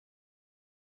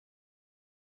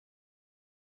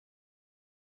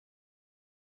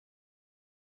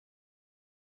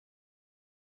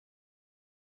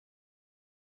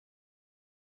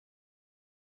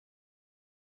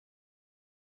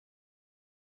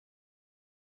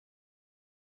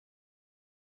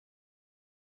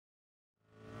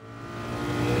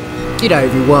G'day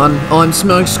everyone, I'm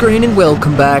Smokescreen and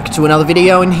welcome back to another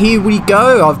video, and here we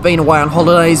go. I've been away on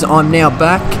holidays, I'm now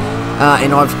back,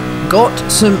 and I've got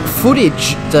some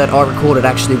footage that I recorded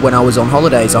actually when I was on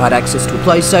holidays. I had access to a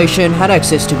PlayStation, had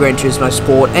access to Gran Turismo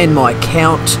Sport and my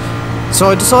account,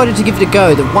 so I decided to give it a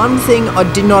go. The one thing I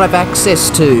did not have access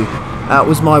to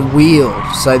was my wheel.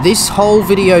 So this whole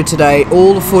video today,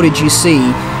 all the footage you see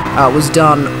was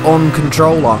done on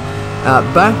controller.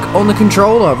 Back on the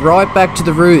controller, right back to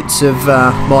the roots of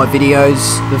my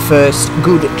videos. The first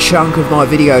good chunk of my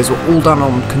videos were all done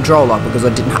on controller because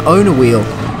I didn't own a wheel.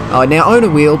 I now own a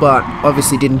wheel, but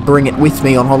obviously didn't bring it with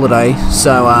me on holiday,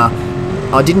 so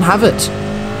I didn't have it.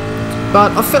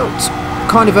 But I felt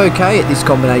kind of okay at this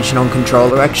combination on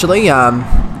controller, actually. You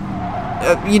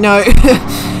know,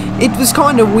 it was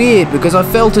kind of weird because I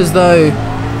felt as though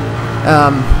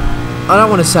I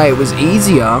don't want to say it was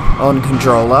easier on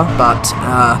controller, but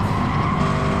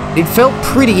it felt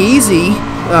pretty easy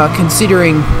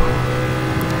considering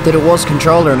that it was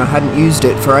controller and I hadn't used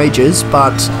it for ages.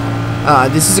 But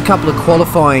this is a couple of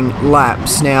qualifying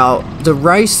laps. Now, the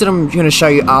race that I'm going to show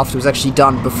you after was actually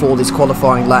done before this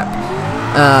qualifying lap.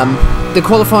 The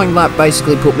qualifying lap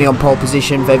basically put me on pole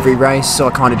position for every race, so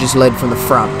I kind of just led from the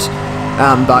front.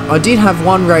 But I did have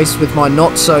one race with my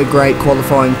not so great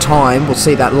qualifying time, we'll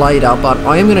see that later, but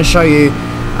I am going to show you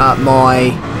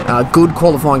my good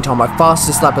qualifying time, my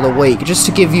fastest lap of the week, just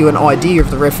to give you an idea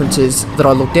of the references that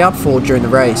I looked out for during the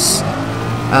race.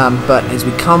 But as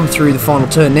we come through the final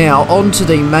turn now, onto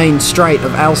the main straight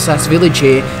of Alsace village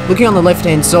here, looking on the left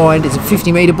hand side is a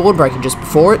 50-metre board, braking just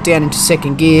before it, down into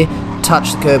second gear,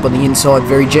 touch the curb on the inside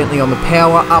very gently on the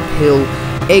power, uphill,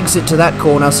 exit to that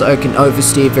corner so I can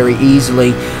oversteer very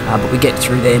easily, but we get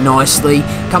through there nicely.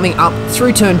 Coming up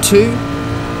through turn 2,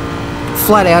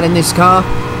 flat out in this car,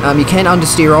 you can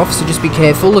understeer off, so just be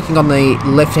careful. Looking on the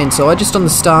left hand side, just on the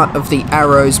start of the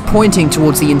arrows pointing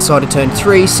towards the inside of turn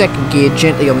 3, second gear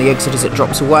gently on the exit as it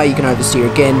drops away, you can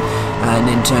oversteer again, and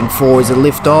then turn 4 is a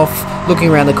lift off. Looking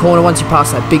around the corner, once you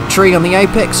pass that big tree on the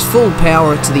apex, full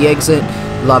power to the exit.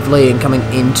 Lovely, and coming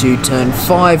into turn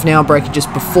 5 now, braking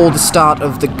just before the start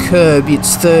of the curb.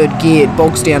 It's third gear, it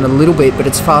bogs down a little bit, but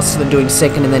it's faster than doing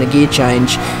second and then a gear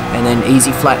change, and then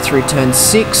easy flat through turn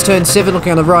 6. Turn 7,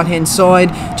 looking on the right hand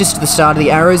side, just to the start of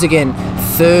the arrows again,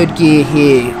 third gear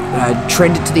here,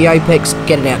 trend it to the apex,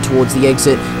 get it out towards the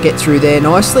exit, get through there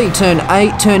nicely. Turn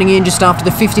 8, turning in just after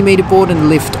the 50-metre board and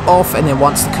lift off, and then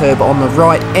once the curb on the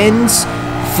right ends,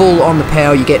 full on the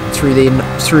power, you get through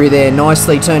there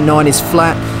nicely. Turn 9 is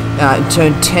flat,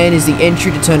 turn 10 is the entry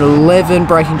to turn 11,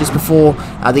 braking just before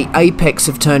the apex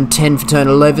of turn 10 for turn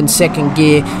 11, second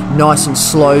gear, nice and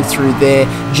slow through there,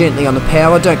 gently on the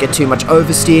power, don't get too much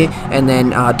oversteer, and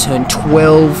then turn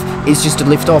 12 is just a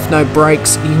lift off, no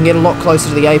brakes, you can get a lot closer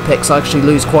to the apex, I actually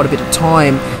lose quite a bit of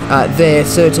time there.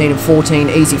 13 and 14,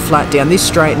 easy flat down this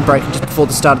straight and braking just before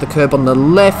the start of the curb on the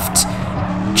left,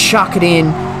 chuck it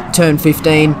in. Turn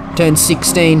 15, turn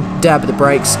 16, dab at the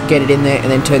brakes, get it in there,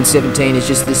 and then turn 17 is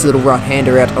just this little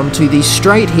right-hander out onto the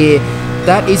straight here.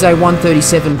 That is a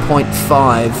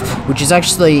 137.5, which is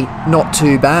actually not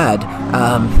too bad.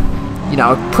 You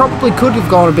know, I probably could have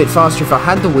gone a bit faster if I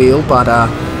had the wheel, but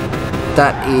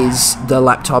that is the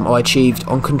lap time I achieved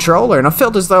on controller, and I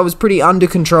felt as though I was pretty under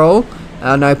control,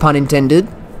 no pun intended.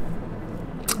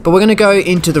 But we're going to go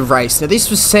into the race. Now, this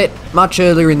was set much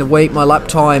earlier in the week. My lap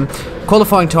time,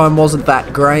 qualifying time wasn't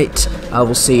that great.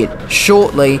 We'll see it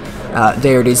shortly.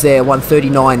 There it is there,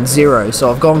 1:39.0.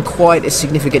 So I've gone quite a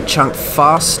significant chunk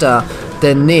faster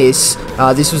than this.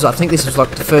 I think this was like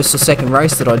the first or second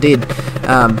race that I did.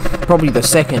 Probably the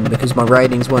second because my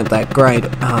ratings weren't that great.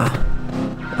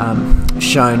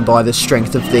 Shown by the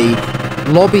strength of the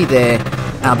lobby there.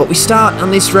 But we start on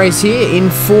this race here in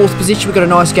 4th position. We've got a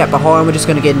nice gap behind. We're just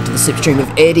going to get into the slipstream of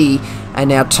Eddie. And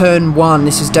now turn 1,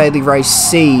 this is daily race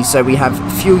C. So we have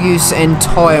fuel use and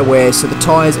tyre wear. So the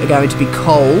tyres are going to be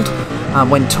cold.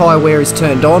 When tyre wear is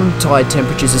turned on, tyre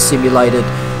temperatures are simulated.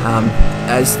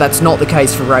 As that's not the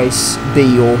case for race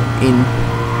B or in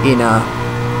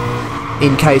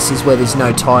cases where there's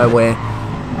no tyre wear.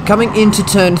 Coming into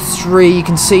turn 3, you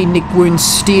can see Nick Woon's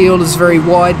steel is very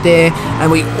wide there,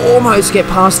 and we almost get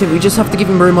past him. We just have to give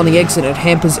him room on the exit. It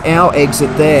hampers our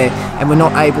exit there, and we're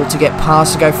not able to get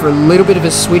past to go for a little bit of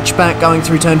a switchback going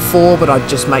through turn 4, but I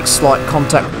just make slight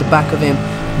contact with the back of him.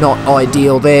 Not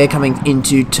ideal there. Coming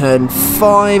into turn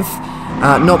 5,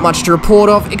 not much to report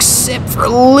of, except for a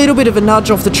little bit of a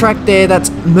nudge off the track there. That's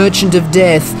Merchant of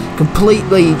Death.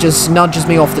 Completely just nudges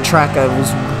me off the track. I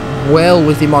was well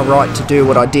within my right to do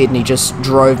what I did, and he just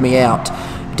drove me out.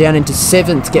 down into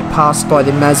 7th, get passed by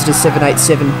the Mazda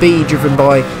 787B, driven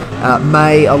by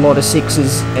May, a lot of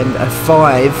 6s and a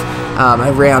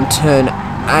 5 around turn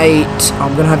 8.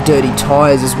 I'm going to have dirty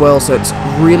tyres as well, so it's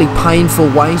really painful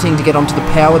waiting to get onto the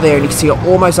power there, and you can see I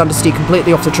almost understeer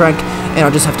completely off the track, and I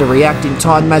just have to react in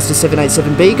time. Mazda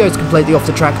 787B goes completely off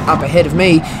the track up ahead of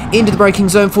me into the braking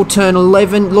zone for turn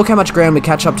 11. Look how much ground we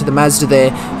catch up to the Mazda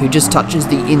there, who just touches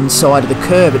the inside of the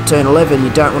curb at turn 11.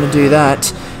 You don't want to do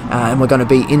that. And we're going to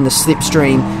be in the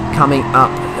slipstream coming up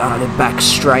the back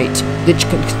straight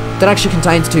that actually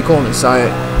contains 2 corners. So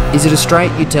is it a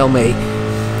straight? You tell me.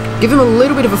 Give him a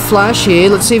little bit of a flash here.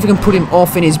 Let's see if we can put him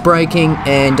off in his braking,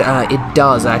 and it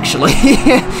does actually.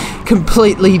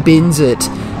 Completely bins it.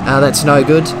 That's no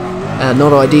good.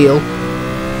 Not ideal.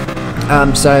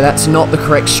 So that's not the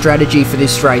correct strategy for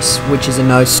this race, which is a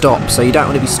no stop. So you don't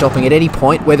want to be stopping at any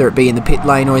point, whether it be in the pit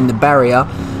lane or in the barrier.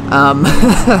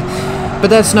 But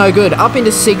that's no good. Up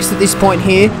into 6th at this point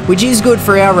here, which is good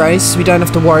for our race. We don't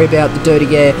have to worry about the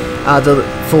dirty air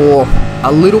for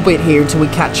a little bit here until we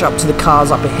catch up to the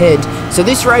cars up ahead. So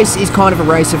this race is kind of a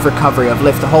race of recovery. I've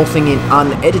left the whole thing in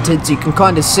unedited, so you can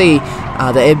kind of see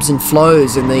the ebbs and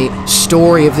flows and the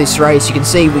story of this race. You can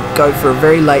see we go for a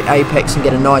very late apex and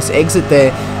get a nice exit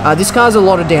there. This car's a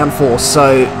lot of downforce,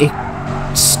 so it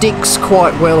sticks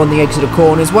quite well on the exit of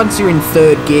corners. Once you're in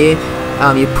 3rd gear,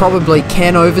 you probably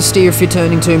can oversteer if you're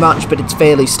turning too much, but it's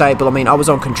fairly stable. I mean, I was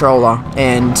on controller,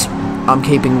 and I'm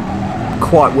keeping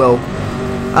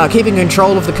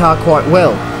control of the car quite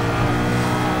well.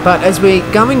 But as we're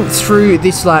going through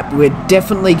this lap, we're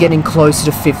definitely getting closer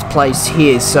to 5th place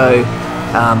here, so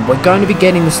we're going to be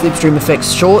getting the slipstream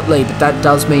effects shortly, but that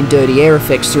does mean dirty air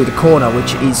effects through the corner,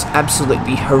 which is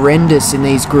absolutely horrendous in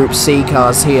these Group C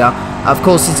cars here. Of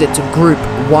course, it's a Group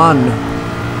 1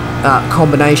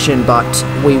 combination, but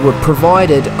we were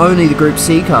provided only the Group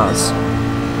C cars.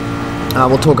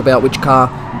 We'll talk about which car.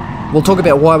 We'll talk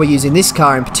about why we're using this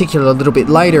car in particular a little bit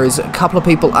later, as a couple of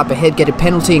people up ahead get a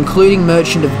penalty, including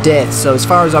Merchant of Death. So as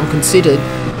far as I'm concerned,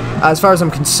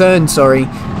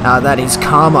 that is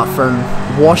karma from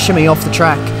washing me off the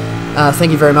track.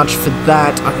 Thank you very much for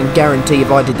that. I can guarantee if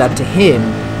I did that to him,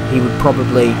 he would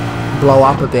probably blow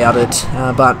up about it.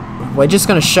 But we're just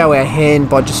going to show our hand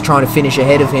by just trying to finish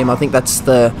ahead of him. I think that's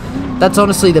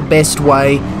honestly the best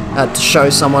way to show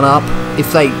someone up.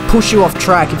 If they push you off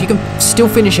track, if you can still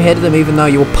finish ahead of them even though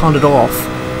you were punted off,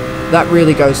 that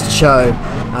really goes to show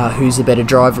who's the better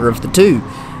driver of the two.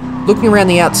 Looking around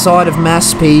the outside of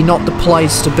Maspy, not the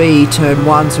place to be, turn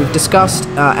 1. So we've discussed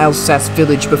Alsace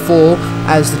Village before,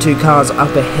 as the 2 cars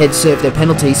up ahead serve their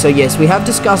penalty. So yes, we have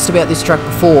discussed about this track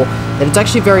before, that it's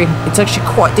actually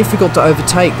quite difficult to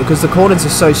overtake because the corners are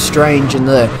so strange and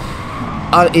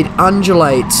it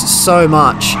undulates so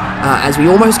much as we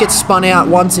almost get spun out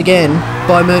once again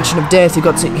by Merchant of Death, who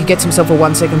gets himself a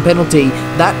 1-second penalty.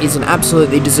 That is an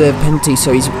absolutely deserved penalty,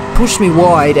 so he's pushed me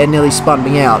wide and nearly spun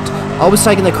me out. I was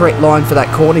taking the correct line for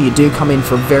that corner. You do come in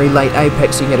for a very late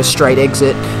apex, so you get a straight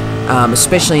exit,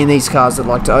 especially in these cars that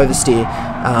like to oversteer,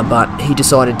 but he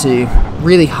decided to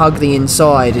really hug the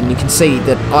inside, and you can see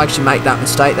that I actually make that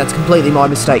mistake. That's completely my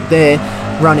mistake there,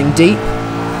 running deep.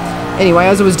 Anyway,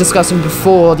 as I was discussing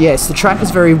before, yes, the track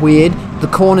is very weird. The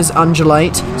corners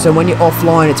undulate, so when you're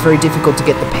offline, it's very difficult to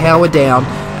get the power down.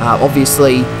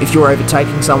 Obviously, if you're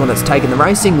overtaking someone that's taken the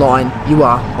racing line, you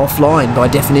are offline by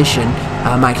definition,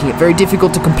 making it very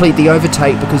difficult to complete the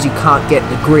overtake because you can't get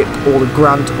the grip or the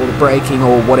grunt or the braking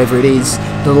or whatever it is,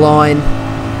 the line,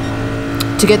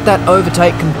 to get that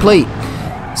overtake complete.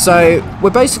 So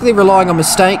we're basically relying on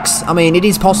mistakes. I mean, it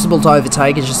is possible to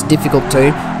overtake, it's just difficult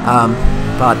to,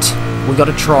 but we got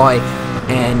to try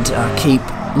and keep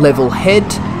level head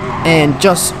and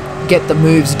just get the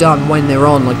moves done when they're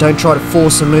on. Like, don't try to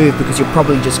force a move because you'll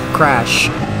probably just crash.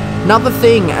 Another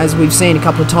thing, as we've seen a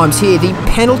couple of times here, the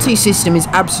penalty system is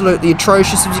absolutely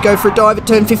atrocious. If you go for a dive at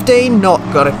turn 15, not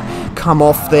got to come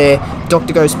off there.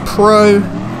 Doctor goes pro,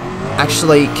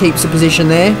 actually keeps the position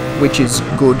there, which is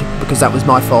good because that was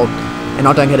my fault, and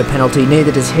I don't get a penalty,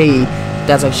 neither does he.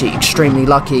 That's actually extremely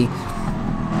lucky.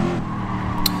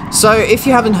 So, if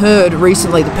you haven't heard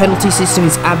recently, the penalty system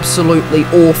is absolutely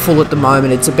awful at the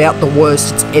moment. It's about the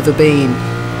worst it's ever been.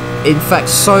 In fact,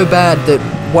 so bad that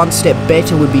one step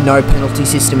better would be no penalty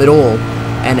system at all,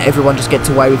 and everyone just gets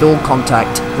away with all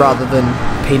contact rather than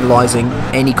penalising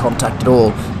any contact at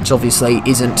all, which obviously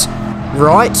isn't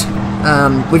right.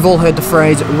 We've all heard the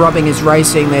phrase, rubbing is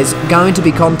racing. There's going to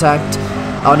be contact.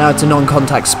 I know it's a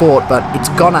non-contact sport, but it's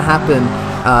gonna happen.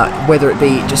 whether it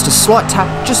be just a slight tap,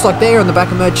 just like there on the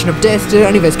back of Merchant of Death. Did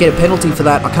any of us get a penalty for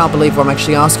that? I can't believe I'm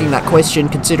actually asking that question,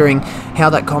 considering how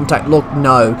that contact looked.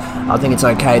 No, I think it's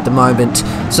okay at the moment.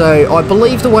 So I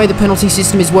believe the way the penalty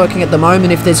system is working at the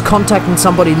moment, if there's contact and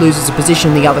somebody loses a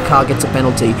position, the other car gets a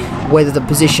penalty. Whether the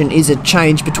position is a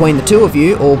change between the two of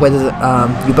you, or whether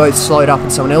you both slowed up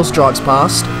and someone else drives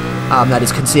past, that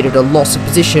is considered a loss of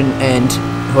position, and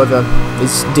whoever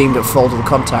is deemed at fault of the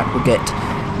contact will get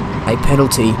a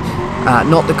penalty.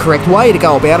 Not the correct way to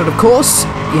go about it, of course.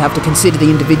 You have to consider the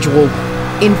individual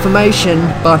information,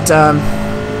 but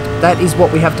that is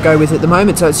what we have to go with at the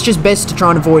moment. So it's just best to try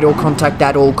and avoid all contact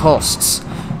at all costs.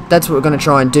 That's what we're going to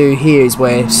try and do here. Is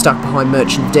we're stuck behind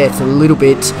Merchant of Death a little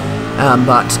bit,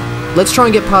 but let's try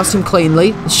and get past him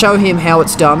cleanly. Show him how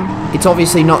it's done. It's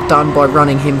obviously not done by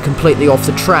running him completely off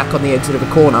the track on the exit of a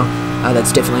corner.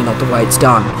 That's definitely not the way it's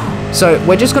done. So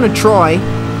we're just going to try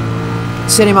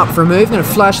set him up for a move. I'm going to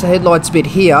flash the headlights a bit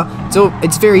here. So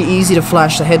it's very easy to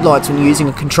flash the headlights when you're using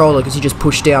a controller, because you just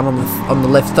push down on the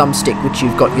left thumbstick, which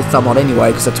you've got your thumb on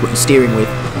anyway, because that's what you're steering with.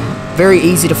 Very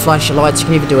easy to flash your lights. You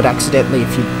can even do it accidentally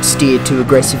if you steer too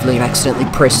aggressively and accidentally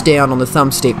press down on the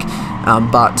thumbstick.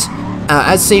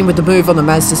 As seen with the move on the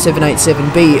Mazda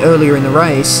 787B earlier in the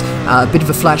race, a bit of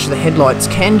a flash of the headlights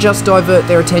can just divert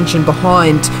their attention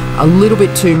behind a little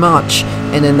bit too much,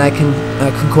 and then they can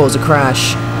cause a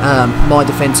crash. My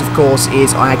defense, of course,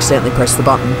 is I accidentally pressed the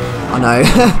button. I know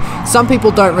some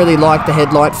people don't really like the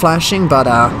headlight flashing, but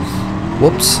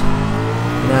whoops,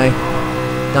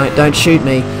 don't shoot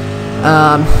me.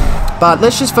 But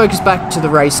let's just focus back to the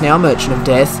race now. Merchant of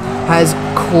Death has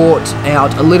caught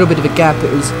out a little bit of a gap.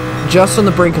 It was just on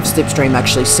the brink of slipstream,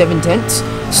 actually, 7 tenths.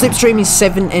 Slipstream is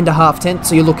 7.5 tenths,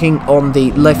 so you're looking on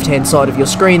the left-hand side of your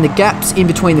screen. The gaps in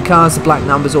between the cars, the black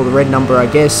numbers or the red number, I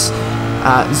guess,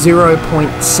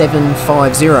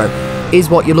 0.750 is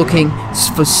what you're looking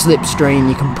for slipstream.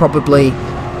 You can probably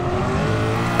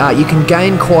you can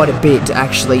gain quite a bit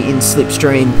actually in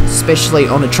slipstream, especially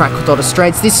on a track with a lot of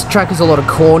straights. This track has a lot of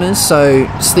corners, so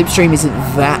slipstream isn't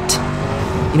that,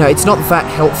 it's not that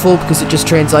helpful, because it just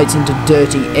translates into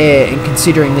dirty air, and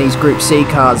considering these Group C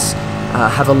cars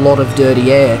have a lot of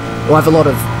dirty air, or have a lot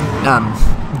of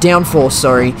downforce,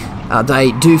 sorry,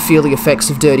 they do feel the effects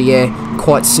of dirty air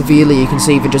quite severely. You can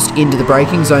see even just into the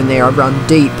braking zone there, I run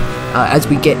deep. As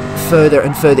we get further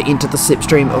and further into the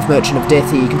slipstream of Merchant of Death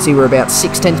here, you can see we're about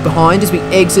 6 tenths behind as we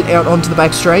exit out onto the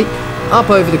back straight, up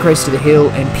over the crest of the hill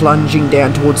and plunging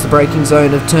down towards the braking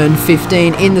zone of turn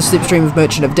 15 in the slipstream of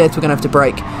Merchant of Death. We're going to have to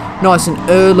brake nice and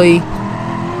early.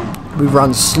 We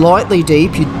run slightly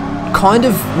deep. You kind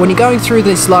of, when you're going through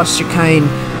this last chicane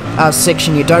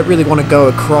section, you don't really want to go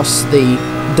across the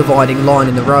dividing line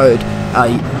in the road.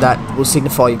 That will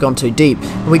signify you've gone too deep.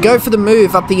 When we go for the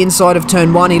move up the inside of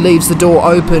turn 1, he leaves the door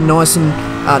open, nice and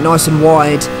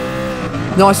wide.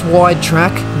 Nice wide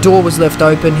track. Door was left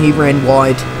open. He ran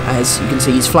wide. As you can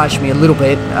see, he's flashed me a little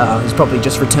bit. He's probably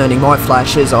just returning my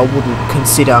flashes. I wouldn't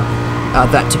consider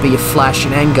that to be a flash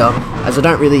in anger, as I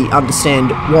don't really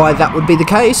understand why that would be the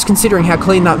case, considering how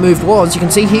clean that move was. You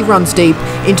can see he runs deep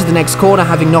into the next corner,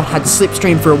 having not had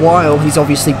slipstream for a while. He's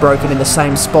obviously broken in the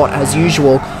same spot as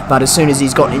usual, but as soon as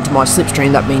he's gotten into my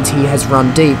slipstream, that means he has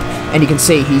run deep, and you can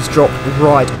see he's dropped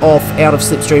right off out of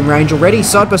slipstream range already.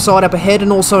 Side by side up ahead,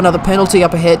 and also another penalty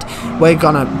up ahead. We're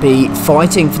gonna be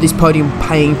fighting for this podium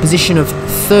paying position of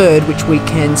 3rd, which we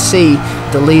can see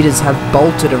the leaders have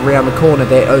bolted around the corner.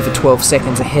 They're over 12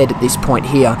 seconds ahead at this point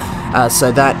here.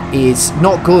 So that is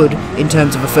not good in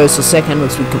terms of a 1st or 2nd,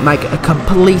 which we could make a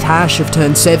complete hash of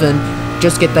turn 7.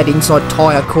 Just get that inside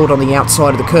tyre caught on the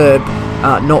outside of the curb,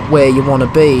 not where you want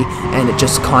to be, and it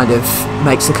just kind of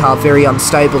makes the car very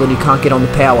unstable and you can't get on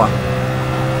the power.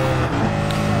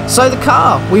 So the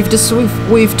car, we've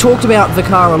talked about the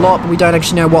car a lot, but we don't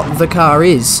actually know what the car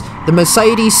is. The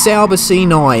Mercedes Sauber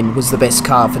C9 was the best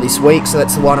car for this week, so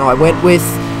that's the one I went with.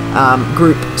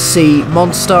 Group C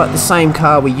Monster, the same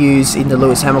car we use in the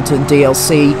Lewis Hamilton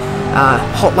DLC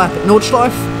hot lap at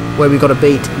Nordschleife, where we got to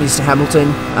beat Mr.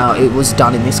 Hamilton. It was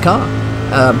done in this car.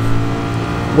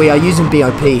 We are using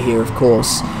BOP here, of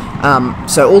course.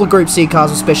 So all the Group C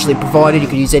cars were specially provided. You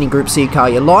could use any Group C car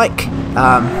you like.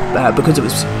 Because it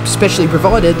was specially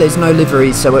provided, there's no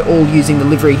liveries, so we're all using the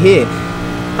livery here.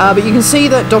 But you can see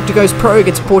that Dr. Ghost Pro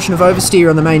gets a portion of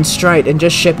oversteer on the main straight and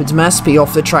just shepherds Maspy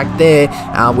off the track there,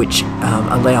 which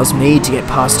allows me to get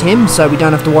past him, so we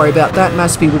don't have to worry about that.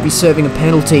 Maspy would be serving a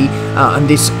penalty on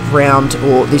this round,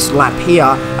 or this lap here,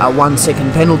 1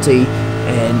 second penalty,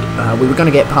 and we were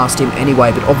going to get past him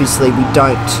anyway, but obviously we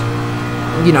don't,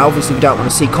 obviously we don't want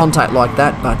to see contact like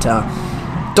that, but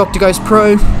Dr. Ghost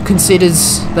Pro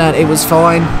considers that it was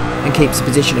fine and keeps the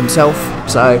position himself,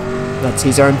 so that's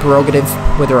his own prerogative.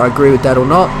 Whether I agree with that or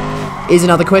not is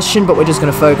another question, but we're just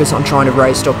going to focus on trying to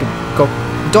race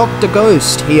Dr.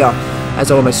 Ghost here,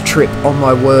 as I almost trip on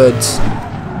my words.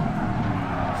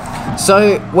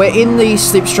 So we're in the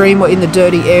slipstream, we're in the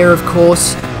dirty air, of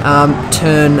course.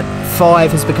 Turn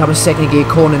 5 has become a second gear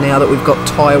corner now that we've got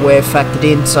tyre wear factored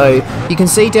in, so you can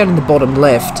see down in the bottom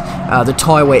left the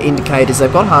tyre wear indicators.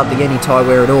 They've got hardly any tyre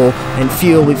wear at all, and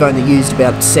fuel we've only used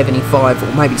about 75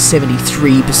 or maybe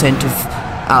 73%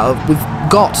 of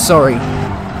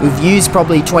we've used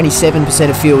probably 27%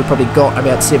 of fuel. We've probably got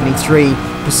about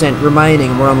 73%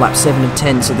 remaining, and we're on lap 7 and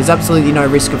 10, so there's absolutely no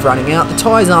risk of running out. The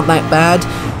tyres aren't that bad.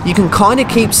 You can kind of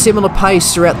keep similar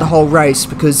pace throughout the whole race,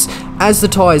 because as the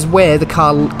tyres wear, the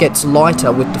car gets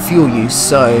lighter with the fuel use,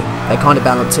 so they kind of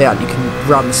balance out. You can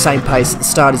run the same pace at the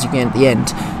start as you can at the end,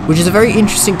 which is a very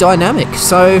interesting dynamic.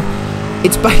 So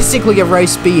it's basically a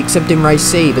race B except in race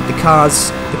C, but the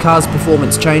car's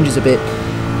performance changes a bit.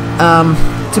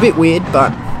 It's a bit weird,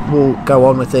 but we'll go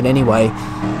on with it anyway.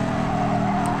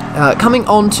 Coming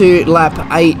on to lap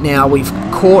 8 now, we've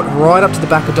caught right up to the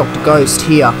back of Dr. Ghost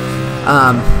here.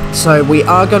 So we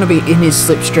are going to be in his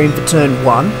slipstream for turn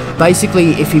 1.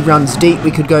 Basically, if he runs deep, we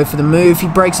could go for the move. He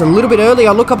brakes a little bit early.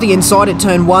 I look up the inside at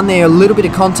turn 1 there, a little bit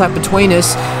of contact between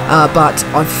us, but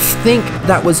I think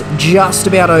that was just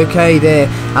about okay there.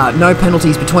 No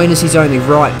penalties between us. He's only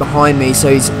right behind me,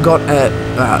 so he's got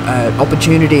an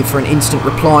opportunity for an instant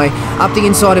reply. Up the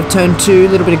inside of turn 2, a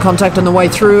little bit of contact on the way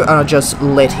through, and I just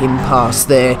let him pass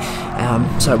there.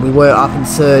 So we were up in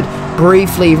third.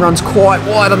 Briefly, runs quite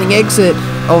wide on the exit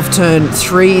of turn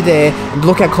 3 there. And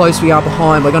look how close we are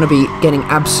behind. We're going to be getting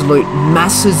absolute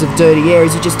masses of dirty air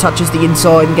as he just touches the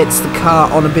inside and gets the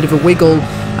car on a bit of a wiggle.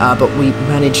 But we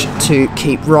managed to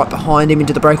keep right behind him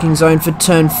into the braking zone for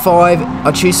turn 5.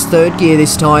 I choose third gear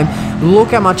this time. Look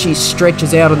how much he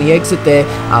stretches out on the exit there,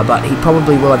 but he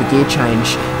probably will have a gear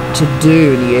change to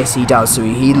do, and yes, he does. So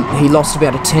he lost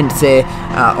about a tenth there.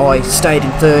 I stayed in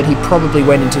third. He probably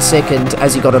went into second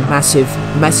as he got a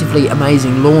massively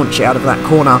amazing launch out of that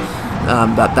corner.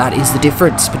 But that is the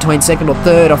difference between second or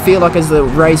third. I feel like as the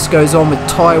race goes on with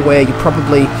tyre wear, you're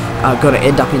probably going to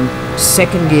end up in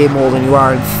second gear more than you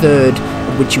are in third,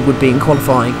 which you would be in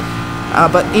qualifying.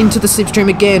 But into the slipstream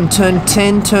again, turn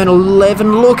 10, turn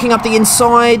 11, looking up the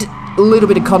inside. A little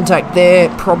bit of contact there,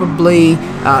 probably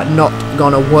not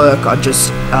gonna work. I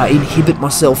just inhibit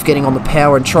myself getting on the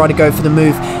power and try to go for the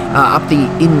move up the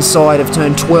inside of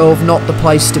turn 12. Not the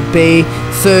place to be.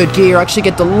 Third gear, I actually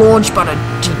get the launch, but it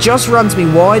just runs me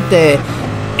wide there,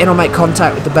 and I make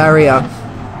contact with the barrier.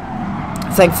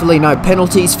 Thankfully, no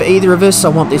penalties for either of us. I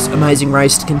want this amazing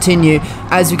race to continue.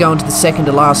 As we go into the second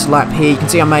to last lap here, you can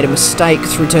see I made a mistake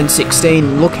through turn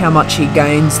 16. Look how much he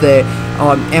gains there.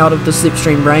 I'm out of the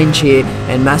slipstream range here,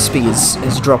 and Maspy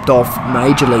has dropped off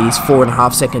majorly. He's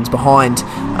 4.5 seconds behind.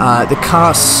 The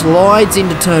car slides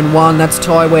into turn 1. That's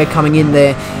tyre wear coming in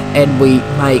there, and we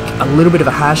make a little bit of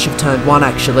a hash of turn 1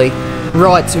 actually.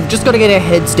 Right, so we've just got to get our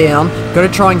heads down. Got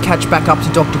to try and catch back up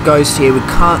to Dr. Ghost here. We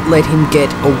can't let him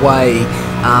get away.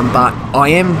 But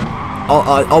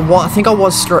I think I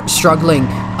was struggling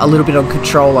a little bit on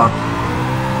controller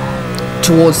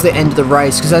towards the end of the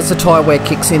race, because as the tyre wear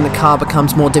kicks in, the car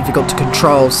becomes more difficult to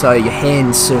control, so your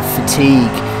hands sort of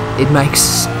fatigue. It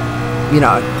makes, you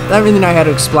know, I don't really know how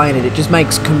to explain it. It just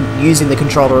makes using the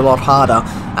controller a lot harder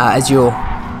as you're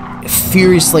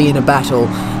furiously in a battle.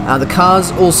 The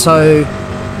car's also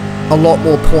a lot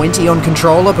more pointy on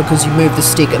controller because you move the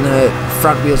stick and the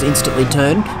front wheels instantly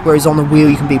turn, whereas on the wheel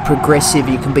you can be progressive,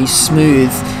 you can be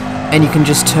smooth, and you can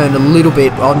just turn a little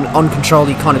bit. On controller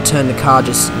you kind of turn the car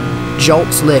just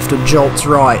jolts left or jolts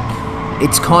right.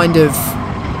 It's kind of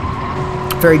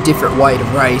a very different way to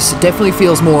race. It definitely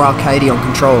feels more arcadey on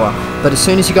controller, but as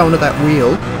soon as you go into that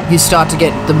wheel, you start to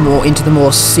get into the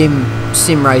more sim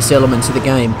race elements of the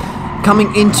game.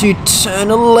 Coming into turn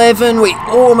 11, we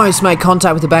almost made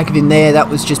contact with the back of him there. That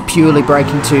was just purely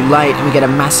braking too late, and we get a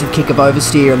massive kick of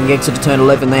oversteer on the exit of turn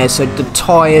 11 there. So the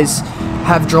tyres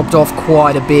have dropped off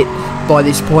quite a bit by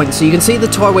this point. So you can see the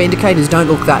tyre wear indicators don't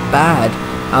look that bad,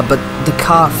 but the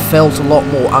car felt a lot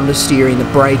more understeering.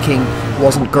 The braking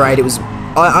wasn't great. It was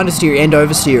understeering and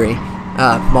oversteering,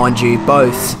 mind you,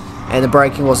 both. And the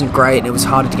braking wasn't great, and it was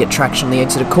harder to get traction on the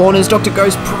exit of corners. Dr.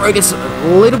 Ghost Pro gets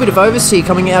a little bit of oversteer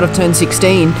coming out of turn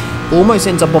 16. Almost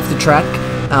ends up off the track,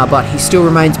 but he still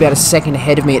remains about a second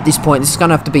ahead of me at this point. This is going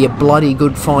to have to be a bloody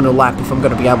good final lap if I'm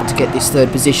going to be able to get this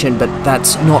third position, but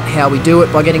that's not how we do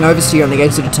it, by getting oversteer on the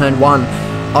exit of turn 1.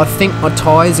 I think my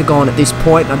tyres are gone at this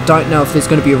point, and I don't know if there's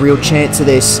going to be a real chance of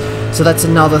this. So that's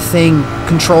another thing.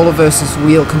 Controller versus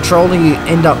wheel. Controller, you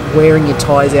end up wearing your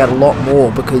tyres out a lot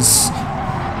more because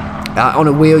on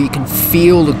a wheel you can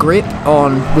feel the grip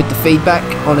with the feedback.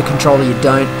 On a controller you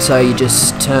don't, so you're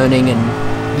just turning, and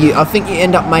I think you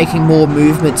end up making more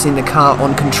movements in the car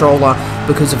on controller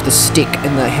because of the stick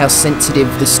and how sensitive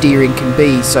the steering can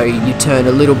be. So you turn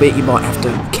a little bit, you might have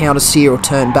to counter steer or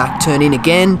turn back, turn in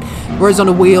again. Whereas on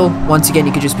a wheel, once again,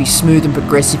 you can just be smooth and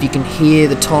progressive. You can hear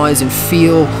the tyres and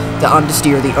feel the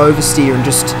understeer or the oversteer and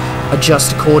just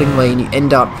adjust accordingly, and you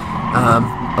end up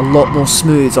a lot more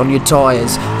smooth on your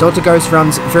tyres. Dr. Ghost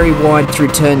runs very wide through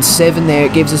turn 7 there.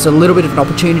 It gives us a little bit of an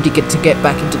opportunity to get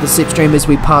back into the slipstream as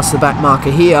we pass the back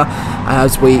marker here,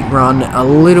 as we run a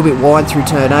little bit wide through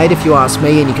turn 8 if you ask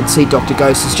me, and you can see Dr.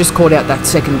 Ghost has just caught out that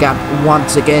second gap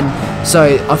once again.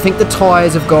 So I think the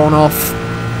tyres have gone off.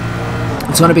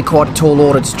 It's going to be quite a tall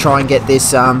order to try and get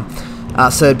this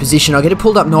third position. I get it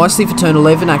pulled up nicely for turn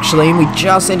 11 actually, and we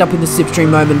just end up in the slipstream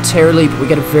momentarily, but we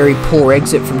get a very poor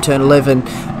exit from turn 11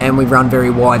 and we run very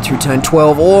wide through turn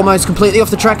 12, almost completely off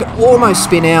the track, almost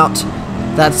spin out.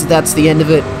 That's the end of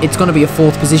it. It's going to be a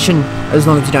 4th position as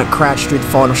long as you don't crash through the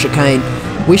final chicane.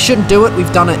 We shouldn't do it.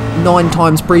 We've done it 9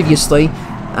 times previously,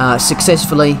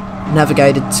 successfully,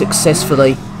 navigated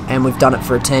successfully, and we've done it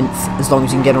for a 10th as long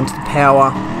as you can get onto the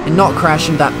power and not crash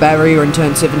into that barrier in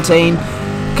turn 17.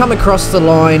 Come across the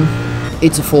line,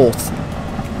 it's a 4th.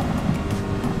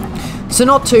 So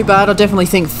not too bad. I definitely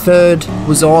think 3rd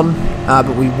was on,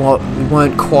 but we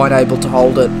weren't quite able to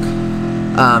hold it.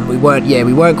 We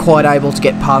weren't quite able to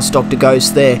get past Dr.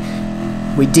 Ghost there.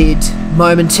 We did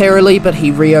momentarily, but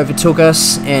he re-overtook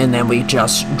us, and then we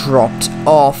just dropped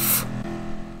off.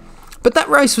 But that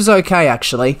race was okay,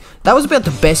 actually. That was about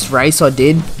the best race I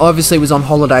did. Obviously, it was on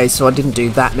holidays, so I didn't do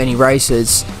that many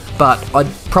races. But I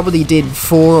probably did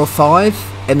 4 or 5,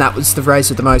 and that was the race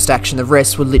with the most action. The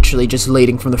rest were literally just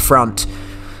leading from the front.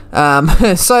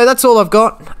 So that's all I've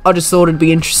got. I just thought it'd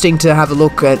be interesting to have a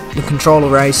look at the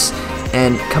controller race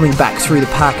and coming back through the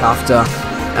pack after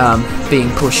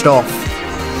being pushed off.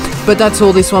 But that's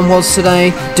all this one was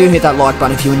today. Do hit that like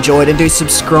button if you enjoyed, and do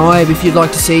subscribe if you'd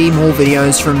like to see more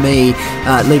videos from me.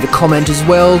 Leave a comment as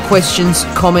well. Questions,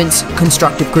 comments,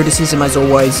 constructive criticism as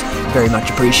always, very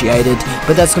much appreciated.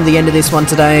 But that's going to be the end of this one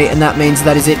today, and that means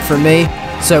that is it from me.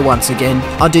 So once again,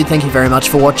 I do thank you very much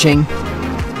for watching.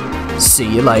 See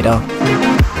you later.